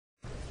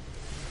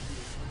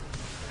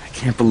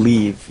can't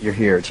believe you're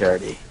here,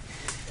 Charity.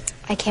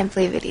 I can't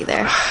believe it either.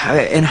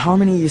 In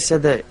Harmony, you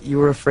said that you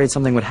were afraid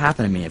something would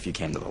happen to me if you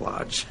came to the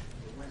lodge.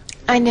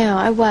 I know,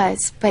 I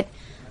was, but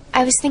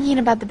I was thinking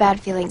about the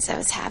bad feelings I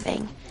was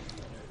having.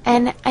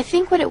 And I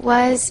think what it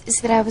was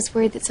is that I was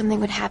worried that something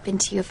would happen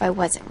to you if I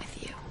wasn't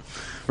with you.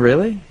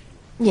 Really?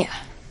 Yeah.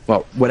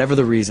 Well, whatever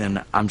the reason,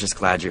 I'm just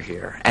glad you're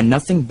here. And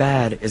nothing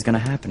bad is going to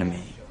happen to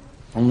me.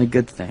 Only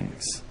good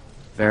things.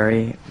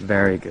 Very,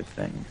 very good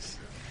things.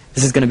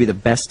 This is going to be the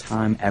best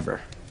time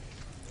ever.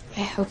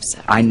 I hope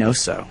so. I know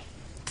so.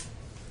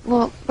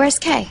 Well, where's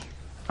Kay?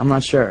 I'm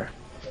not sure.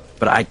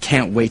 But I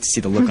can't wait to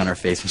see the look on her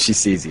face when she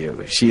sees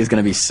you. She is going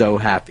to be so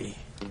happy.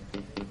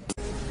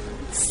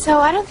 So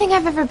I don't think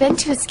I've ever been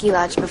to a ski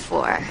lodge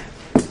before.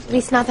 At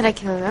least not that I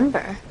can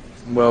remember.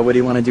 Well, what do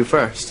you want to do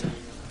first?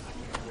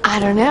 I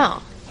don't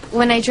know.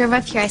 When I drove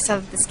up here, I saw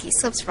that the ski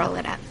slopes were all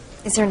lit up.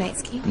 Is there night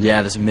skiing?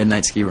 Yeah, there's a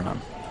midnight ski run.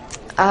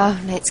 Oh,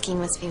 night skiing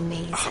must be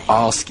amazing.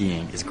 All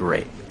skiing is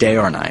great, day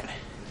or night.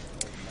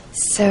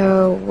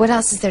 So, what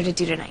else is there to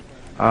do tonight?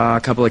 A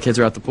couple of kids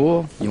are at the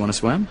pool. You want to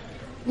swim?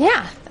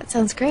 Yeah, that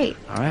sounds great.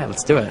 All right,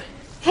 let's do it.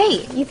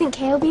 Hey, you think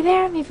Kay will be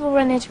there? Maybe we'll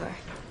run into her.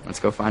 Let's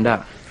go find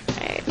out. All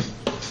right.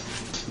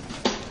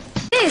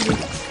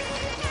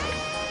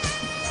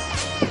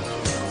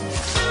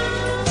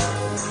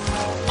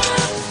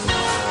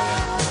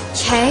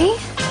 Kay?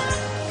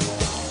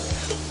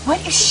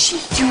 What is she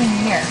doing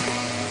here?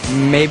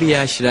 Maybe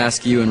I should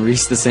ask you and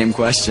Reese the same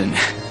question.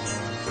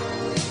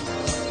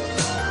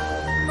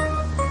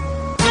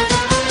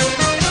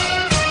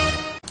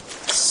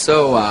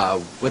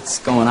 So, what's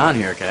going on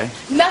here, Kay?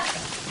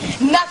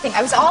 Nothing. Nothing.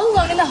 I was all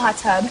alone in the hot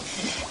tub,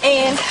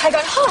 and I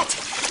got hot.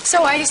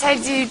 So I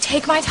decided to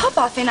take my top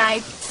off, and I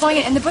flung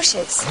it in the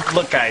bushes.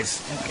 Look,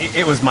 guys,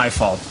 it was my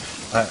fault.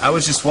 I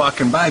was just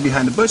walking by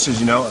behind the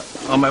bushes, you know,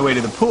 on my way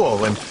to the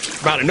pool, and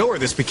out of nowhere,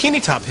 this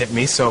bikini top hit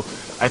me, so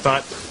I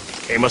thought,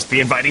 Kay must be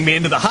inviting me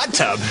into the hot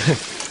tub.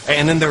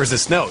 And then there was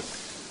this note.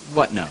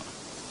 What note?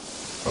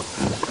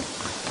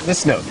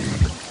 This note.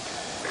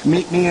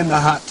 Meet me in the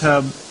hot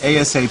tub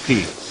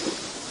ASAP.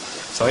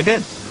 So I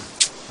did.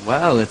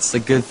 Well, it's a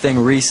good thing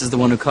Reese is the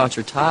one who caught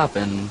your top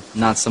and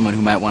not someone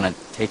who might want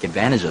to take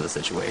advantage of the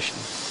situation.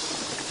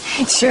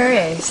 It sure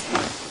is.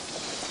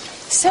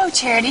 So,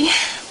 Charity,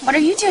 what are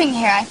you doing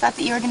here? I thought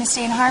that you were going to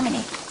stay in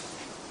Harmony.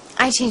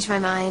 I changed my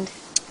mind.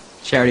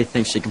 Charity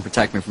thinks she can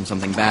protect me from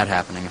something bad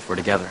happening if we're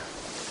together.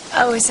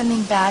 Oh, is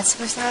something bad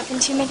supposed to happen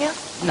to you, Miguel?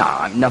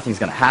 No, nothing's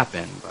going to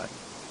happen, but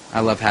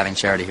I love having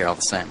Charity here all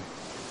the same.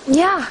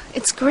 Yeah,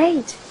 it's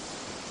great.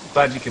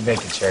 Glad you could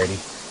make it, Charity.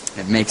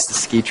 It makes the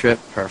ski trip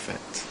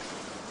perfect.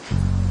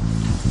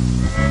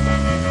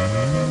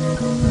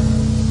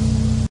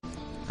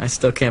 I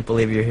still can't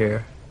believe you're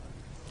here.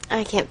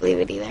 I can't believe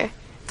it either.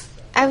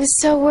 I was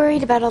so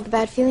worried about all the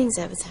bad feelings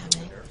I was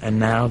having. And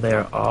now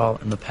they're all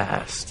in the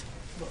past.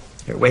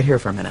 Here, wait here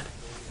for a minute.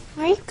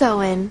 Where are you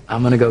going?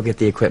 I'm gonna go get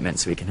the equipment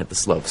so we can hit the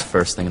slopes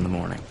first thing in the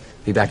morning.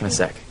 Be back in a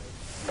sec.